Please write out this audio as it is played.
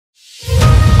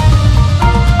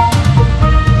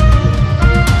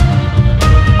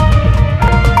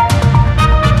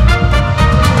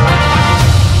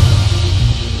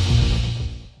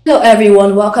Hello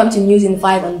everyone, welcome to News in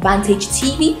 5 on Vantage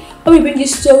TV, where we bring you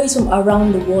stories from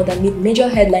around the world that made major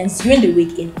headlines during the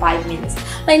week in 5 minutes.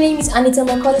 My name is Anita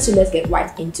Makole, so let's get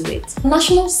right into it.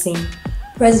 National scene.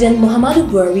 President Muhammadu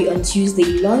Buhari on Tuesday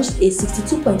launched a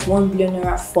 62.1 billion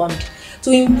naira fund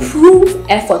to improve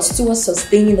efforts towards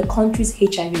sustaining the country's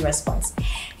HIV response.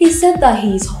 He said that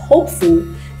he is hopeful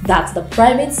that the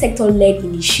private sector-led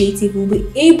initiative will be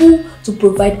able to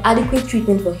provide adequate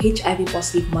treatment for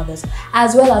HIV-positive mothers,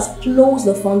 as well as close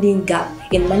the funding gap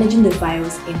in managing the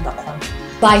virus in the country.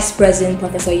 Vice President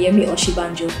Professor Yemi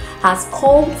Oshibanjo has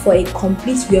called for a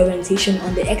complete reorientation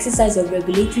on the exercise of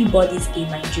regulatory bodies in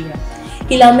Nigeria.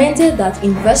 He lamented that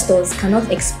investors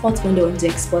cannot export when they want to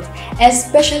export,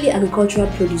 especially agricultural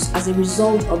produce, as a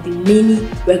result of the many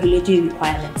regulatory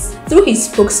requirements. Through his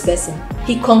spokesperson,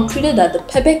 he concluded that the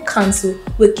PEBEC Council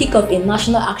will kick off a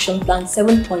National Action Plan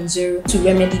 7.0 to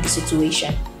remedy the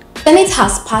situation. The Senate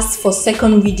has passed for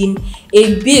second reading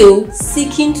a bill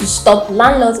seeking to stop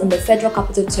landlords in the Federal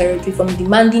Capital Territory from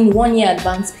demanding one-year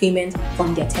advance payment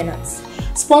from their tenants.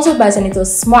 Sponsored by Senator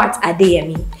Smart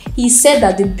Adeyemi, he said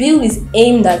that the bill is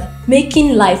aimed at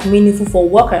making life meaningful for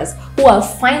workers who are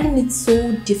finding it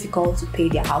so difficult to pay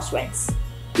their house rents.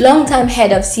 Longtime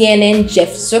head of CNN Jeff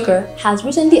Zucker has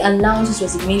recently announced his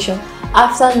resignation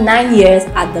after 9 years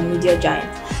at the media giant,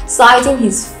 citing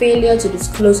his failure to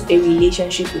disclose a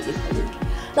relationship with a colleague.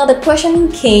 Now, the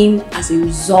questioning came as a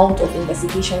result of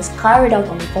investigations carried out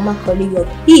on a former colleague of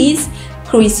his,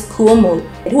 Chris Cuomo,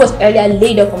 who was earlier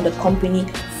laid off from the company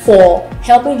for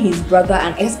helping his brother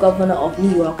and ex-governor of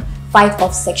New York fight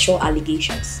off sexual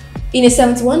allegations. In a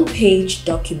 71-page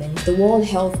document, the World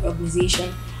Health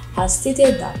Organization has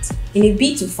stated that in a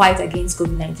bid to fight against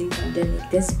COVID-19 pandemic,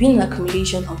 there's been an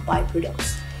accumulation of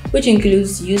byproducts, which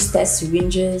includes used test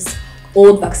syringes,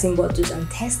 old vaccine bottles,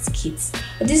 and test kits.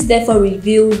 This therefore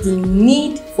reveals the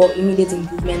need for immediate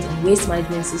improvement in waste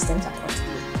management systems across the globe.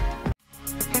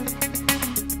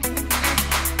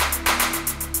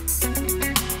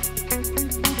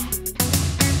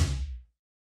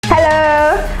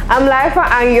 I'm Laifa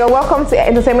and you're welcome to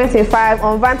Entertainment in 5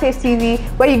 on Vantage TV,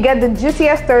 where you get the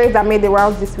juiciest stories that made the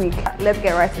rounds this week. Let's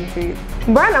get right into it.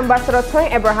 Brand ambassador Tony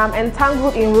Abraham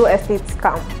entangled in real estate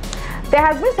scam. There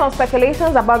has been some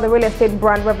speculations about the real estate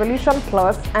brand Revolution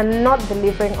Plus and not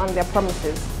delivering on their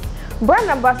promises. Brand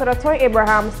ambassador Tony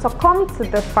Abraham succumbed to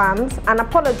the fans and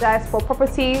apologized for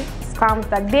property scams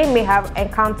that they may have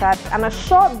encountered and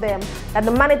assured them that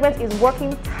the management is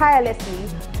working tirelessly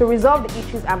to resolve the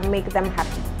issues and make them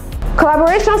happy.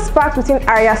 Collaboration sparked between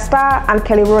Arya Starr and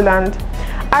Kelly Rowland.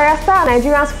 Arya Starr,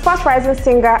 Nigeria's fast-rising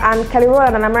singer, and Kelly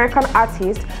Rowland, an American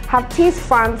artist, have teased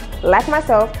fans, like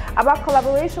myself, about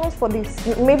collaborations for the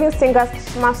amazing singer's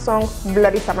smash song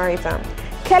Bloody Samaritan.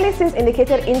 Kelly since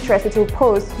indicated interest in the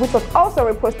post, which was also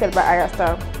reposted by Arya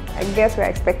Starr. I guess we're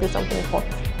expecting something hot.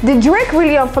 Did Drake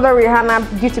really unfollow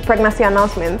Rihanna due to pregnancy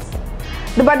announcements?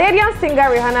 The Barbadian singer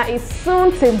Rihanna is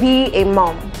soon to be a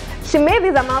mom. She made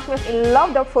these announcements in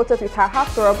loved-up photos with her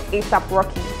heartthrob A$AP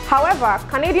Rocky. However,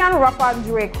 Canadian rapper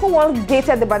Drake, who once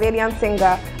dated the Barbadian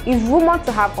singer, is rumored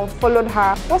to have unfollowed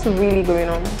her. What's really going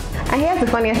on? And here's the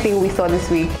funniest thing we saw this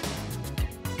week.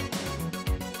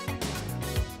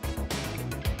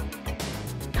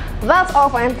 That's all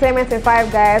for Entertainment in 5,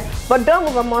 guys, but don't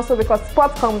move a muscle because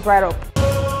sports comes right up.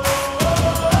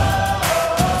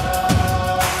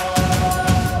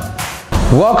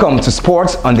 Welcome to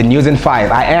Sports on the News in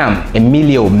 5. I am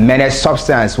Emilio Menes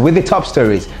Substance with the top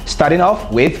stories, starting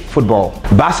off with football.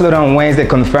 Barcelona on Wednesday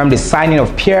confirmed the signing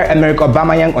of Pierre-Emerick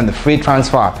Aubameyang on the free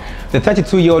transfer. The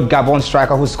 32-year-old Gabon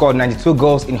striker, who scored 92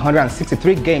 goals in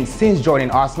 163 games since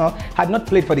joining Arsenal, had not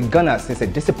played for the Gunners since a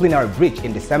disciplinary breach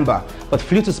in December, but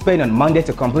flew to Spain on Monday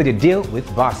to complete a deal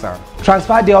with Barca.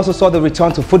 Transfer day also saw the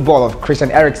return to football of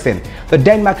Christian Eriksen. The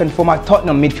Denmark and former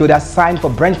Tottenham midfielder signed for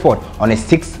Brentford on a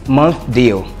 6-month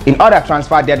deal. In other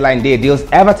transfer deadline day deals,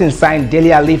 Everton signed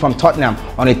Dele Alli from Tottenham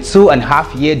on a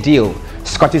 2.5-year deal.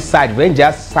 Scottish side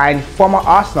Rangers signed former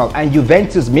Arsenal and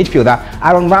Juventus midfielder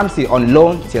Aaron Ramsey on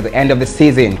loan till the end of the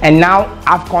season. And now,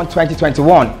 AFCON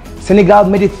 2021. Senegal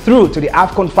made it through to the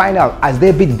AFCON final as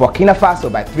they beat Burkina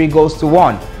Faso by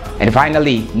 3-1. And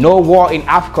finally, no war in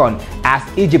AFCON as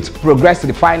Egypt progressed to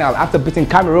the final after beating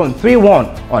Cameroon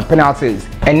 3-1 on penalties.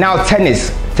 And now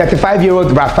tennis.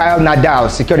 35-year-old Rafael Nadal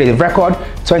secured a record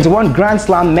 21 Grand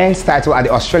Slam men's title at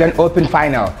the Australian Open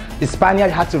final. The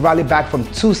Spaniard had to rally back from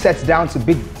 2 sets down to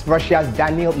beat Russia's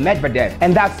Daniil Medvedev.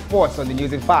 And that's sports on the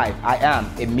News in 5. I am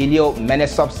Emilio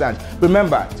Menes Substance.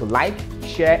 Remember to like,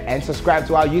 share and subscribe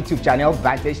to our YouTube channel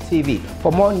Vantage TV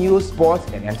for more news, sports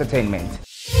and entertainment.